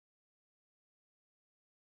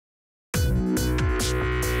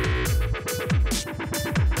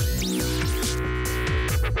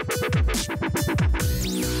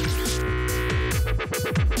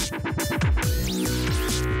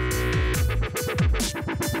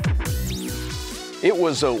It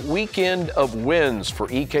was a weekend of wins for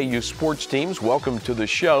EKU sports teams. Welcome to the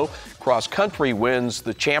show. Cross country wins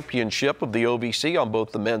the championship of the OVC on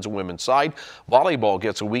both the men's and women's side. Volleyball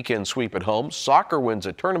gets a weekend sweep at home. Soccer wins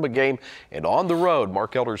a tournament game. And on the road,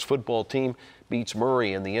 Mark Elder's football team beats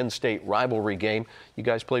Murray in the in-state rivalry game. You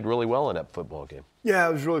guys played really well in that football game. Yeah, I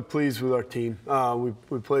was really pleased with our team.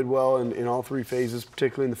 We played well in all three phases,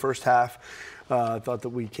 particularly in the first half. I thought that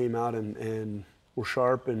we came out and were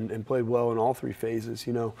sharp and played well in all three phases.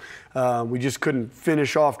 You know, we just couldn't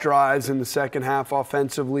finish off drives in the second half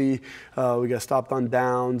offensively. We got stopped on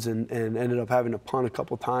downs and ended up having to punt a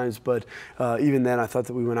couple times. But even then, I thought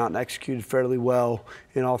that we went out and executed fairly well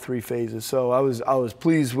in all three phases. So I was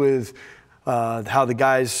pleased with how the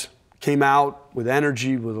guys came out with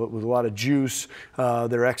energy, with a lot of juice,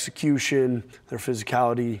 their execution, their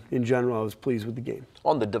physicality in general. I was pleased with the game.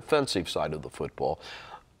 On the defensive side of the football,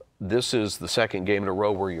 this is the second game in a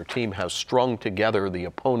row where your team has strung together the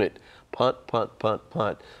opponent punt,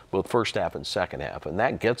 both first half and second half, and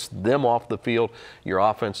that gets them off the field. Your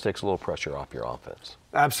offense takes a little pressure off your offense.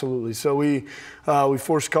 Absolutely. So we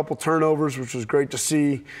forced a couple turnovers, which was great to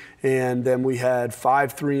see, and then we had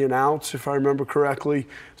 5 3-and-outs, if I remember correctly.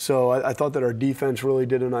 So I thought that our defense really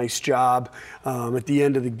did a nice job. At the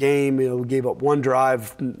end of the game, we gave up one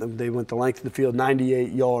drive. They went the length of the field,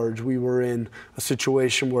 98 yards. We were in a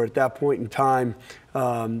situation where at that point in time,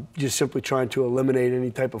 just simply trying to eliminate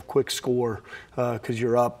any type of quick score because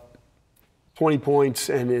you're up 20 points,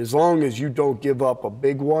 and as long as you don't give up a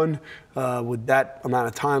big one with that amount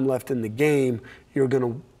of time left in the game, you're going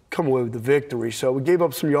to come away with the victory. So we gave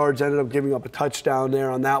up some yards, ended up giving up a touchdown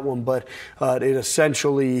there on that one, but it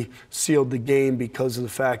essentially sealed the game because of the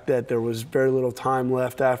fact that there was very little time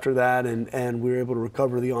left after that, and we were able to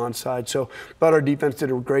recover the onside. So but our defense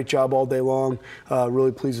did a great job all day long.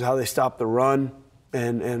 Really pleased with how they stopped the run.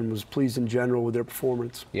 And was pleased in general with their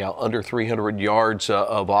performance. Yeah, under 300 yards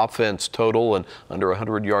of offense total and under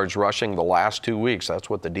 100 yards rushing the last 2 weeks. That's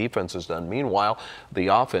what the defense has done. Meanwhile, the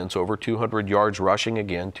offense over 200 yards rushing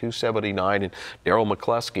again, 279. And Daryl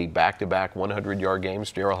McCluskey, back-to-back 100-yard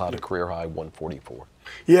games. Daryl had a career-high 144.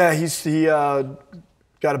 Yeah, he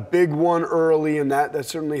got a big one early, and that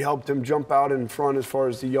certainly helped him jump out in front as far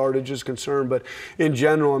as the yardage is concerned. But in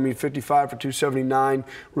general, I mean, 55 for 279,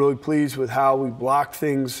 really pleased with how we blocked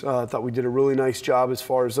things. I thought we did a really nice job as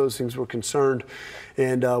far as those things were concerned.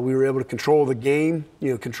 And we were able to control the game,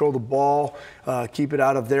 control the ball, keep it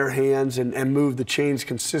out of their hands, and move the chains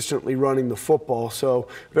consistently running the football. So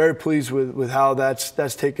very pleased with how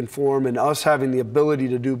that's taken form, and us having the ability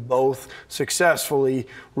to do both successfully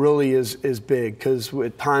really is big, because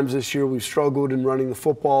at times this year we've struggled in running the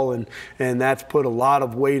football, and that's put a lot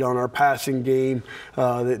of weight on our passing game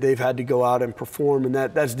that they've had to go out and perform, and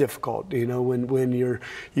that's difficult. When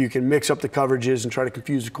you can mix up the coverages and try to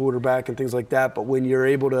confuse the quarterback and things like that, but when you're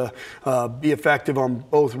able to be effective on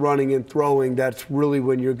both running and throwing, that's really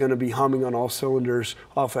when you're going to be humming on all cylinders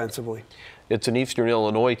offensively. It's an Eastern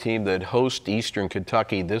Illinois team that hosts Eastern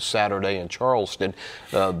Kentucky this Saturday in Charleston.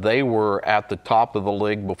 They were at the top of the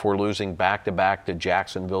league before losing back-to-back to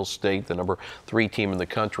Jacksonville State, the number 3 team in the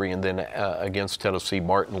country, and then against Tennessee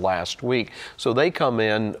Martin last week. So they come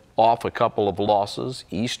in off a couple of losses.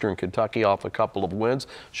 Eastern Kentucky off a couple of wins.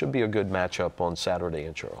 Should be a good matchup on Saturday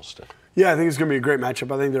in Charleston. Yeah, I think it's going to be a great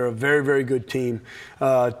matchup. I think they're a very, very good team.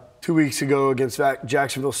 2 weeks ago against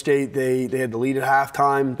Jacksonville State, they had the lead at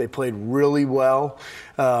halftime. They played really well.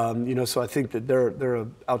 So I think that they're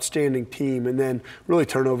an outstanding team. And then really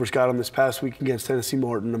turnovers got them this past week against Tennessee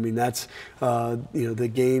Martin. I mean, that's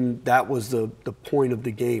the game. That was the point of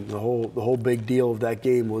the game. The whole big deal of that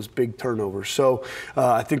game was big turnovers. So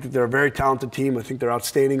I think that they're a very talented team. I think they're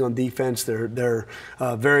outstanding on defense. They're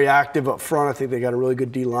very active up front. I think they got a really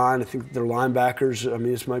good D line. I think their linebackers. I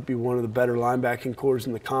mean, this might be one of the better linebacking cores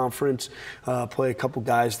in the conference. Play a couple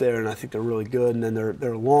guys there, and I think they're really good. And then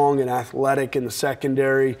they're long and athletic in the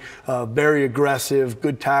secondary. Very aggressive,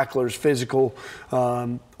 good tacklers, physical.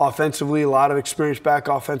 Offensively, a lot of experience back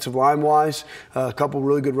offensive line-wise. A couple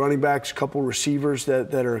really good running backs, a couple receivers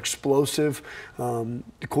that are explosive.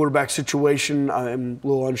 The quarterback situation, I'm a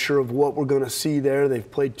little unsure of what we're going to see there.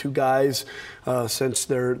 They've played 2 guys since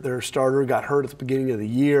their starter got hurt at the beginning of the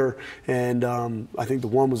year. And I think the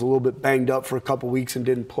one was a little bit banged up for a couple weeks and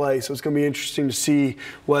didn't play. So it's going to be interesting to see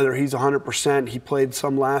whether he's 100%. He played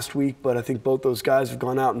some last week, but I think both those guys have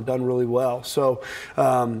gone out and done really well. So,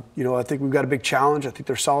 I think we've got a big challenge. I think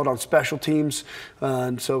they're solid on special teams,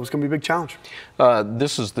 and so it's going to be a big challenge.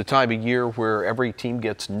 This is the time of year where every team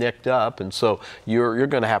gets nicked up, and so you're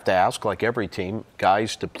going to have to ask, like every team,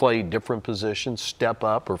 guys to play different positions, step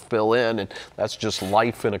up or fill in, and that's just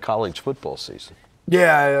life in a college football season.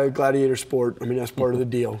 Yeah, gladiator sport. I mean, that's part of the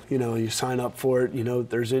deal. You know, you sign up for it. You know,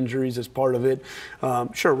 there's injuries as part of it.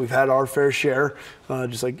 Sure, we've had our fair share,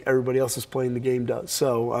 just like everybody else is playing the game does.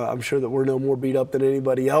 So I'm sure that we're no more beat up than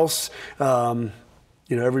anybody else.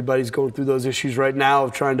 You know, everybody's going through those issues right now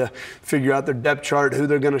of trying to figure out their depth chart, who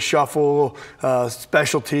they're going to shuffle.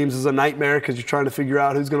 Special teams is a nightmare because you're trying to figure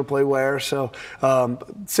out who's going to play where. So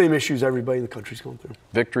same issues everybody in the country's going through.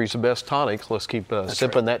 Victory's the best tonic. Let's keep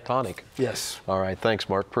sipping that tonic. Yes. All right. Thanks,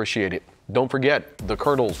 Mark. Appreciate it. Don't forget, the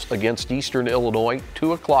Colonels against Eastern Illinois,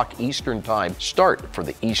 2 o'clock Eastern time start for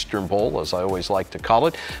the Eastern Bowl, as I always like to call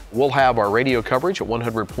it. We'll have our radio coverage at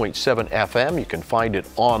 100.7 FM. You can find it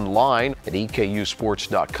online at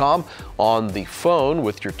EKUsports.com, on the phone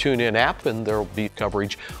with your TuneIn app, and there will be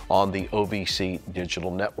coverage on the OVC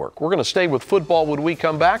Digital Network. We're going to stay with football when we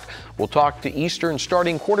come back. We'll talk to Eastern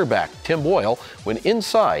starting quarterback Tim Boyle when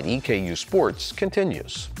Inside EKU Sports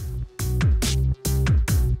continues.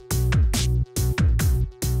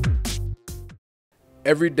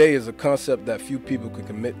 Every day is a concept that few people can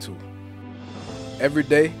commit to. Every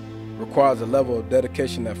day requires a level of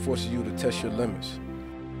dedication that forces you to test your limits.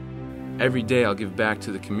 Every day I'll give back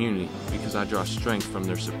to the community because I draw strength from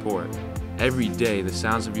their support. Every day the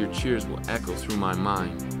sounds of your cheers will echo through my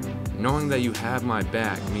mind. Knowing that you have my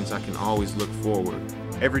back means I can always look forward.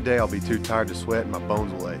 Every day I'll be too tired to sweat and my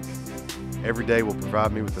bones will ache. Every day will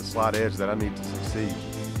provide me with the slight edge that I need to succeed.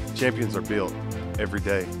 Champions are built every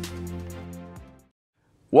day.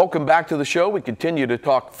 Welcome back to the show. We continue to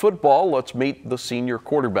talk football. Let's meet the senior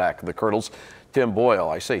quarterback of the Colonels, Tim Boyle.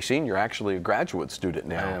 I say senior, actually a graduate student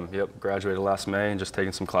now. I am, yep. Graduated last May and just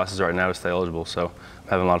taking some classes right now to stay eligible, so I'm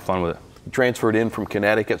having a lot of fun with it. Transferred in from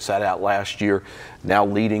Connecticut, sat out last year, now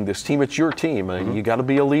leading this team. It's your team. You got to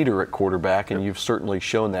be a leader at quarterback, and you've certainly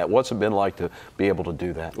shown that. What's it been like to be able to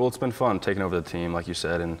do that? Well, it's been fun taking over the team, like you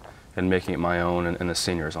said, and making it my own, and the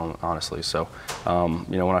seniors, honestly. So,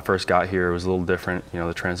 you know, when I first got here, it was a little different, you know,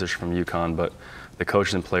 the transition from UConn, but the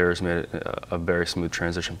coaches and players made it a very smooth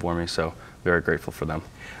transition for me, so very grateful for them.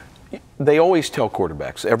 They always tell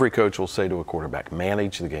quarterbacks, every coach will say to a quarterback,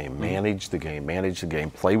 manage the game, manage the game, manage the game,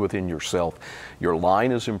 play within yourself. Your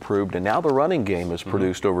line has improved, and now the running game has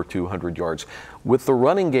produced over 200 yards. With the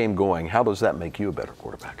running game going, how does that make you a better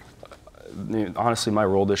quarterback? Honestly, my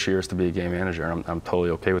role this year is to be a game manager, and I'm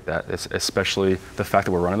totally okay with that, especially the fact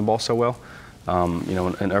that we're running the ball so well. You know,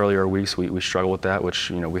 in earlier weeks, we struggled with that, which,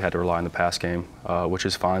 you know, we had to rely on the pass game, which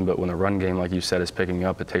is fine, but when the run game, like you said, is picking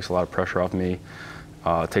up, it takes a lot of pressure off me.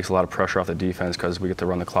 It takes a lot of pressure off the defense because we get to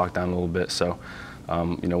run the clock down a little bit. So,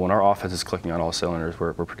 you know, when our offense is clicking on all cylinders,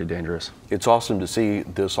 we're pretty dangerous. It's awesome to see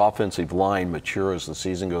this offensive line mature as the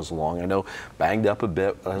season goes along. I know banged up a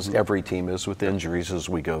bit, as every team is with injuries as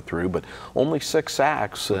we go through, but only 6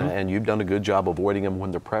 sacks, and you've done a good job avoiding them when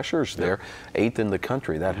the pressure's there. 8th in the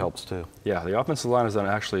country, that helps too. Yeah, the offensive line has done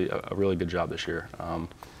actually a really good job this year.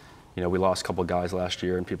 You know, we lost a couple guys last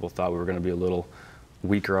year, and people thought we were going to be a little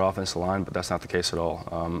weaker offensive line, but that's not the case at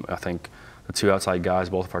all. I think the 2 outside guys,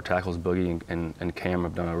 both of our tackles, Boogie and Cam,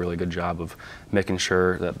 have done a really good job of making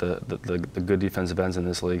sure that the good defensive ends in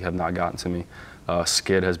this league have not gotten to me.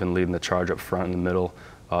 Skid has been leading the charge up front in the middle,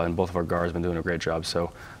 and both of our guards have been doing a great job.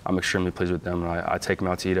 So I'm extremely pleased with them, and I take them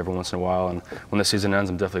out to eat every once in a while, and when the season ends,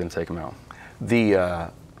 I'm definitely going to take them out.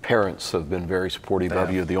 The parents have been very supportive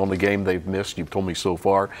of you. The only game they've missed, you've told me so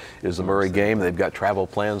far, is the Murray game. They've got travel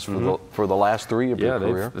plans for the last 3 of your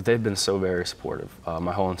career. They've been so very supportive.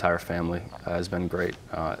 My whole entire family has been great.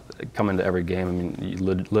 Coming to every game, I mean,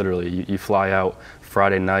 literally, you fly out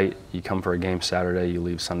Friday night, you come for a game Saturday, you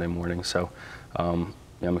leave Sunday morning. So I'm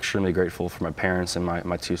extremely grateful for my parents and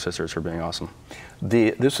my 2 sisters for being awesome.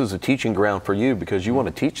 This is a teaching ground for you because you want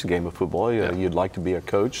to teach the game of football. You'd like to be a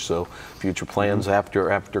coach, so future plans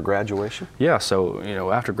after graduation? Yeah, so, you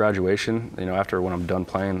know, after graduation, you know, after when I'm done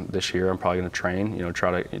playing this year, I'm probably going to train, you know,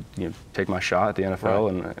 try to take my shot at the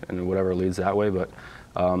NFL and whatever leads that way. But,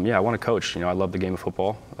 yeah, I want to coach. You know, I love the game of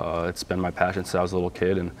football. It's been my passion since I was a little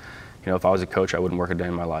kid, and, you know, if I was a coach, I wouldn't work a day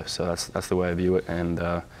in my life. So that's the way I view it. And,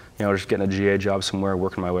 you know, just getting a GA job somewhere,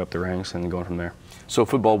 working my way up the ranks, and going from there. So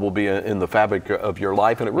football will be in the fabric of your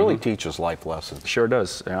life, and it really teaches life lessons. Sure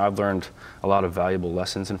does. And I've learned a lot of valuable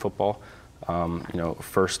lessons in football. You know,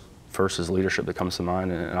 first is leadership that comes to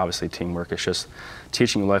mind, and obviously teamwork. It's just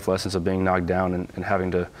teaching life lessons of being knocked down and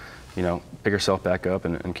having to, you know, pick yourself back up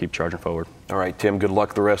and keep charging forward. All right, Tim, good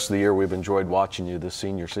luck the rest of the year. We've enjoyed watching you this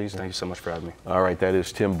senior season. Thank you so much for having me. All right, that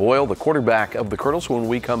is Tim Boyle, the quarterback of the Colonels. When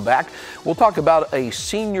we come back, we'll talk about a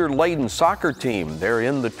senior-laden soccer team. They're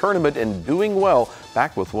in the tournament and doing well.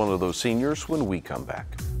 Back with one of those seniors when we come back.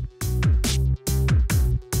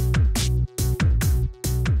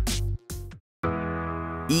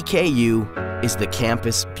 EKU is the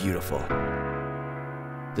campus beautiful.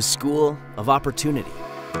 The school of opportunity,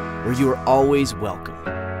 where you are always welcome.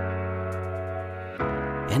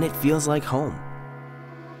 And it feels like home.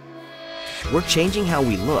 We're changing how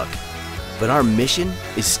we look, but our mission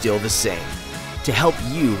is still the same: to help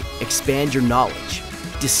you expand your knowledge,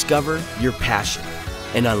 discover your passion,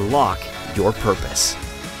 and unlock your purpose.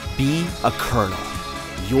 Be a Colonel.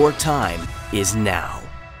 Your time is now.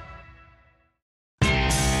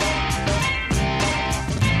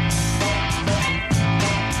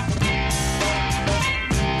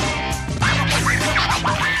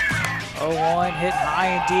 Hit high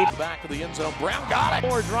and deep. Back of the end zone. Brown got it.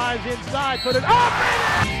 Moore drives inside, put it up.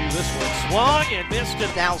 This one swung and missed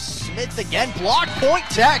it. Now Smith again, block, point,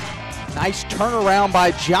 Tech. Nice turnaround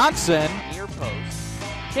by Johnson. Near post.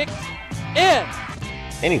 Kick in.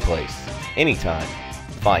 Any place, anytime.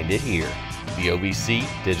 Find it here. The OVC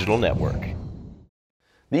Digital Network.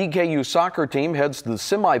 The EKU soccer team heads to the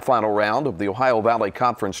semifinal round of the Ohio Valley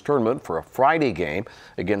Conference Tournament for a Friday game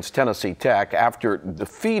against Tennessee Tech after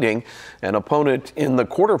defeating an opponent in the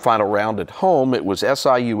quarterfinal round at home. It was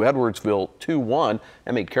SIU Edwardsville 2-1.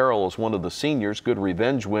 Emmi Carroll is one of the seniors. Good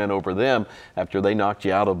revenge win over them after they knocked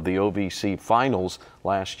you out of the OVC finals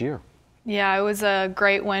last year. Yeah, it was a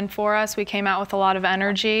great win for us. We came out with a lot of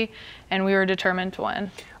energy, and we were determined to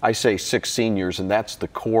win. I say 6 seniors, and that's the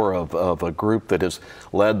core of a group that has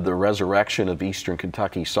led the resurrection of Eastern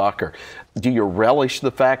Kentucky soccer. Do you relish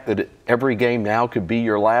the fact that every game now could be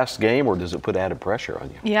your last game, or does it put added pressure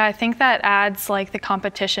on you? Yeah, I think that adds like the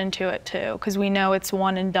competition to it too, because we know it's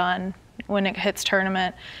one and done when it hits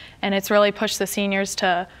tournament, and it's really pushed the seniors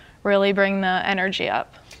to really bring the energy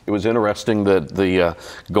up. It was interesting that the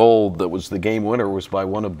goal that was the game winner was by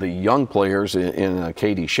one of the young players in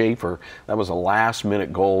Katie Schaefer. That was a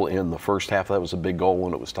last-minute goal in the first half. That was a big goal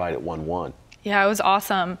when it was tied at 1-1. Yeah, it was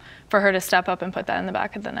awesome for her to step up and put that in the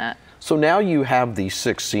back of the net. So now you have these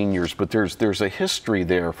 6 seniors, but there's a history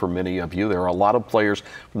there for many of you. There are a lot of players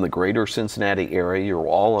from the greater Cincinnati area. You're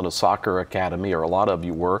all in a soccer academy, or a lot of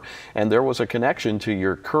you were, and there was a connection to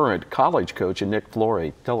your current college coach, Nick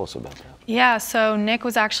Flory. Tell us about that. Yeah, so Nick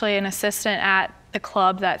was actually an assistant at the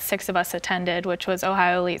club that 6 of us attended, which was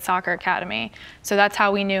Ohio Elite Soccer Academy. So that's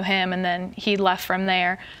how we knew him, and then he left from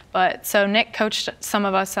there. But so Nick coached some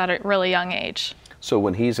of us at a really young age. So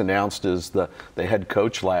when he's announced as the head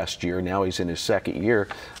coach last year, now he's in his 2nd year,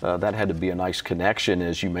 that had to be a nice connection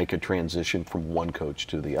as you make a transition from one coach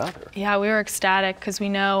to the other. Yeah, we were ecstatic because we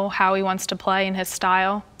know how he wants to play and his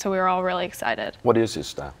style, so we were all really excited. What is his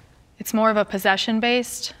style? It's more of a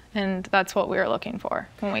possession-based, and that's what we were looking for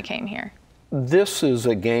when we came here. This is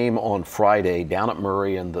a game on Friday down at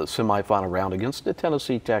Murray in the semifinal round against the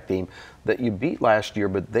Tennessee Tech team that you beat last year,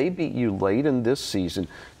 but they beat you late in this season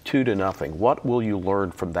 2-0. What will you learn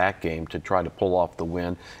from that game to try to pull off the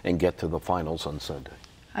win and get to the finals on Sunday?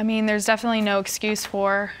 I mean, there's definitely no excuse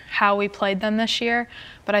for how we played them this year,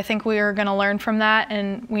 but I think we are going to learn from that,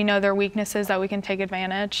 and we know their weaknesses that we can take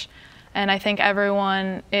advantage. And I think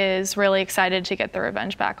everyone is really excited to get the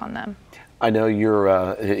revenge back on them. I know you're,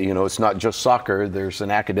 it's not just soccer. There's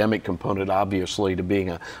an academic component, obviously, to being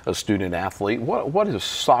a student athlete. What has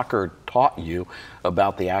soccer taught you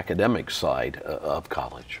about the academic side of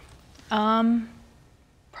college?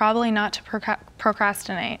 Probably not to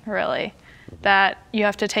procrastinate, really. That you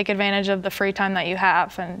have to take advantage of the free time that you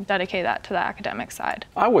have and dedicate that to the academic side.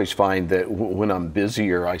 I always find that when I'm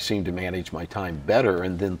busier, I seem to manage my time better,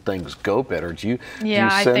 and then things go better. Do you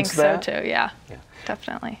I sense think that? so too. Yeah,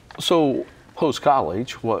 definitely. So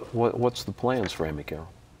post-college, what's the plans for Emmi Carroll?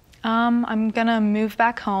 I'm gonna move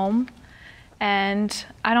back home, and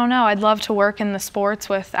I don't know. I'd love to work in the sports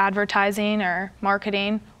with advertising or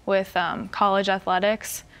marketing with college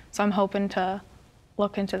athletics. So I'm hoping to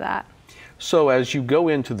look into that. So as you go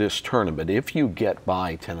into this tournament, if you get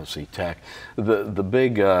by Tennessee Tech, the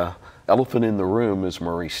big elephant in the room is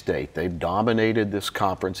Murray State. They've dominated this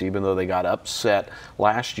conference, even though they got upset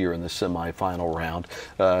last year in the semifinal round.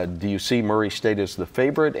 Do you see Murray State as the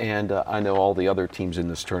favorite? And I know all the other teams in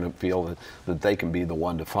this tournament feel that they can be the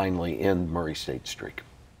one to finally end Murray State's streak.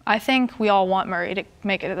 I think we all want Murray to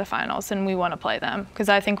make it to the finals, and we want to play them because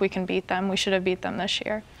I think we can beat them. We should have beat them this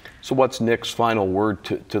year. So what's Nick's final word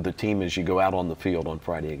to the team as you go out on the field on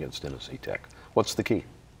Friday against Tennessee Tech? What's the key?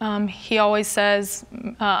 He always says,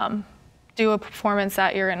 do a performance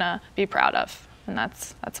that you're going to be proud of. and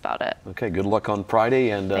that's about it. Okay, good luck on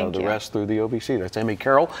Friday and Thank the you. rest through the OVC. That's Emmi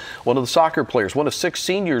Carroll, one of the soccer players, one of 6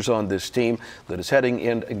 seniors on this team that is heading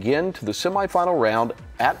in again to the semifinal round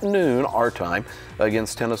at noon our time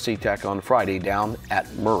against Tennessee Tech on Friday down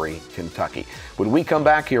at Murray, Kentucky. When we come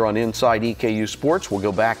back here on Inside EKU Sports, we'll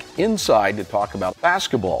go back inside to talk about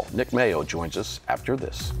basketball. Nick Mayo joins us after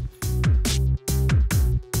this.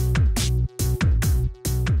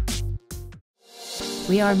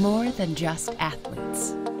 We are more than just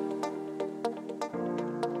athletes.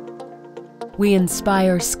 We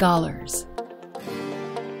inspire scholars.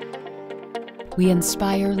 We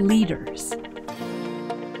inspire leaders.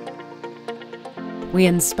 We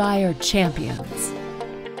inspire champions.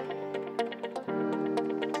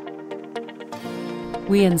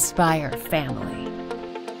 We inspire family.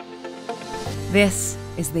 This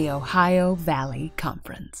is the Ohio Valley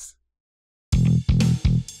Conference.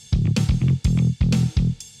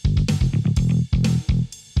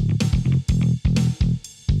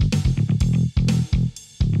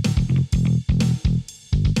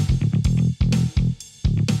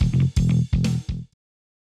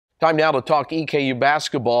 Time now to talk EKU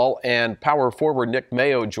basketball, and power forward Nick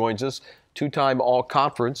Mayo joins us. 2-time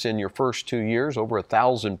all-conference in your first 2 years, over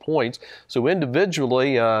 1,000 points. So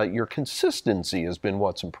individually, your consistency has been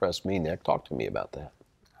what's impressed me, Nick. Talk to me about that.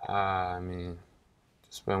 I mean,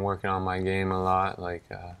 just been working on my game a lot. Like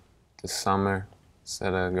this summer,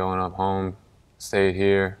 instead of going up home, stayed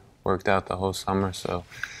here, worked out the whole summer. So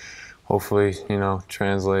hopefully,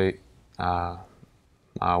 translate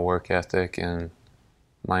my work ethic and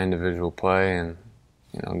my individual play and,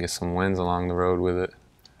 get some wins along the road with it.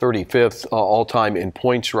 35th all-time in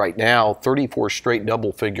points right now, 34 straight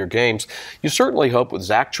double-figure games. You certainly hope with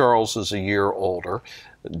Zach Charles is a year older,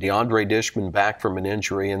 DeAndre Dishman back from an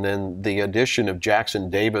injury, and then the addition of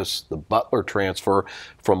Jackson Davis, the Butler transfer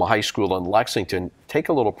from a high school in Lexington, take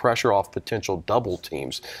a little pressure off potential double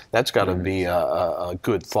teams. That's got to be a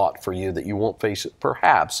good thought for you that you won't face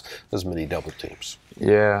perhaps as many double teams.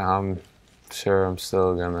 Yeah, I'm sure I'm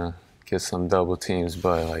still going to get some double teams,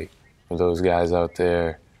 but for those guys out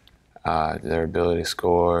there, their ability to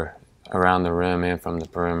score around the rim and from the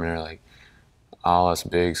perimeter, all us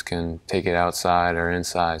bigs can take it outside or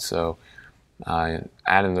inside. So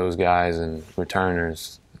adding those guys and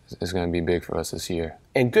returners is going to be big for us this year.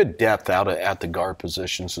 And good depth out at the guard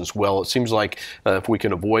positions as well. It seems like if we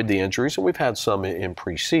can avoid the injuries, and we've had some in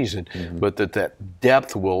preseason, but that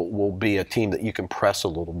depth will be a team that you can press a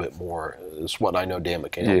little bit more, is what I know Dan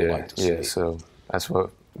McCann would like to see. Yeah, so that's what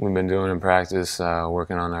we've been doing in practice,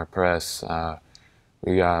 working on our press.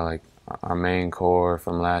 We got our main core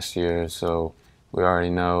from last year, so we already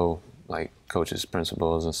know coaches'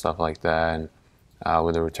 principles and stuff like that. And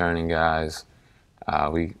with the returning guys,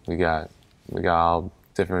 we got all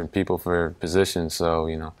different people for positions. So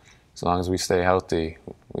as long as we stay healthy,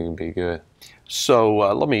 we can be good. So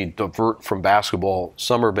let me divert from basketball.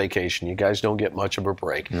 Summer vacation, you guys don't get much of a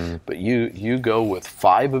break, but you go with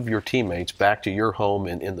 5 of your teammates back to your home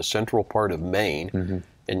in the central part of Maine.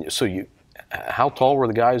 And so how tall were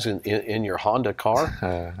the guys in your Honda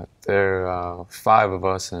car? There are 5 of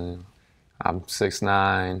us, and I'm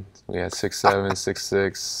 6'9". We had 6'7",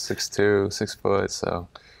 6'6", 6'2", 6 foot. So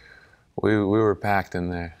we were packed in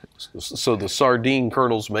there. So the sardine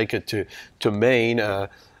kernels make it to Maine.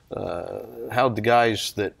 How'd the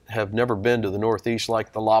guys that have never been to the Northeast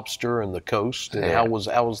like the lobster and the coast? And how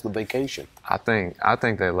was the vacation? I think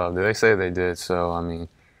they loved it. They say they did. So I mean,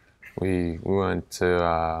 we went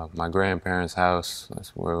to my grandparents' house. That's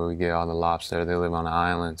where we get all the lobster. They live on an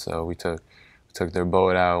island, so we took their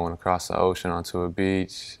boat out, went across the ocean onto a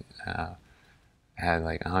beach. Had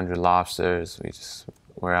 100 lobsters. We just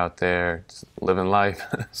were out there just living life.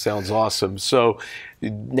 Sounds awesome. So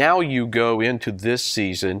now you go into this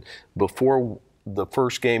season before the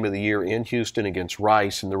first game of the year in Houston against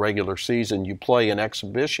Rice in the regular season. You play an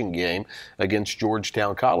exhibition game against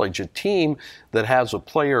Georgetown College, a team that has a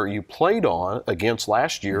player you played on against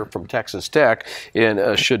last year from Texas Tech in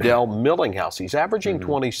Shadell Millinghouse. He's averaging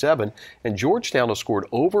 27, and Georgetown has scored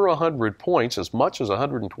over 100 points, as much as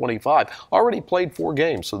 125. Already played 4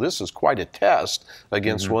 games, so this is quite a test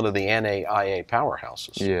against one of the NAIA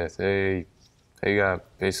powerhouses. Yeah, they got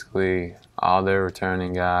basically all their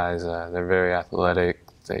returning guys. They're very athletic.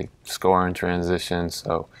 They score in transition.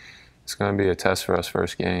 So it's going to be a test for us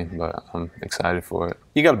first game, but I'm excited for it.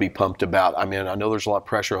 You got to be pumped about. I mean, I know there's a lot of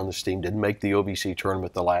pressure on this team. Didn't make the OVC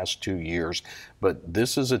tournament the last 2 years, but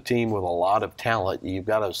this is a team with a lot of talent. You've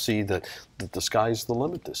got to see that the sky's the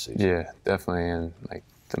limit this season. Yeah, definitely. And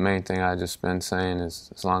the main thing I just been saying is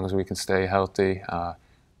as long as we can stay healthy,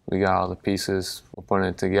 we got all the pieces. We're putting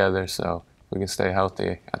it together. So we can stay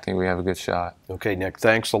healthy, I think we have a good shot. Okay, Nick,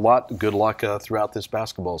 thanks a lot. Good luck throughout this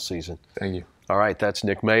basketball season. Thank you. All right, that's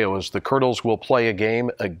Nick Mayo as the Colonels will play a game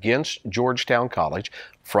against Georgetown College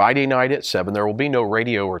Friday night at 7. There will be no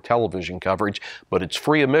radio or television coverage, but it's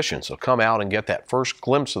free admission, so come out and get that first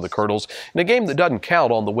glimpse of the Colonels in a game that doesn't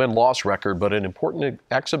count on the win-loss record, but an important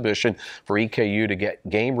exhibition for EKU to get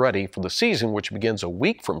game ready for the season, which begins a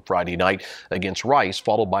week from Friday night against Rice,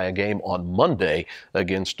 followed by a game on Monday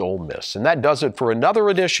against Ole Miss. And that does it for another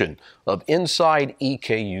edition of Inside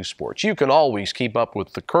EKU Sports. You can always keep up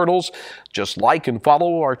with the Colonels. Just like and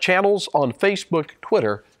follow our channels on Facebook,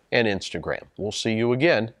 Twitter, and Instagram. We'll see you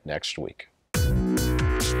again next week.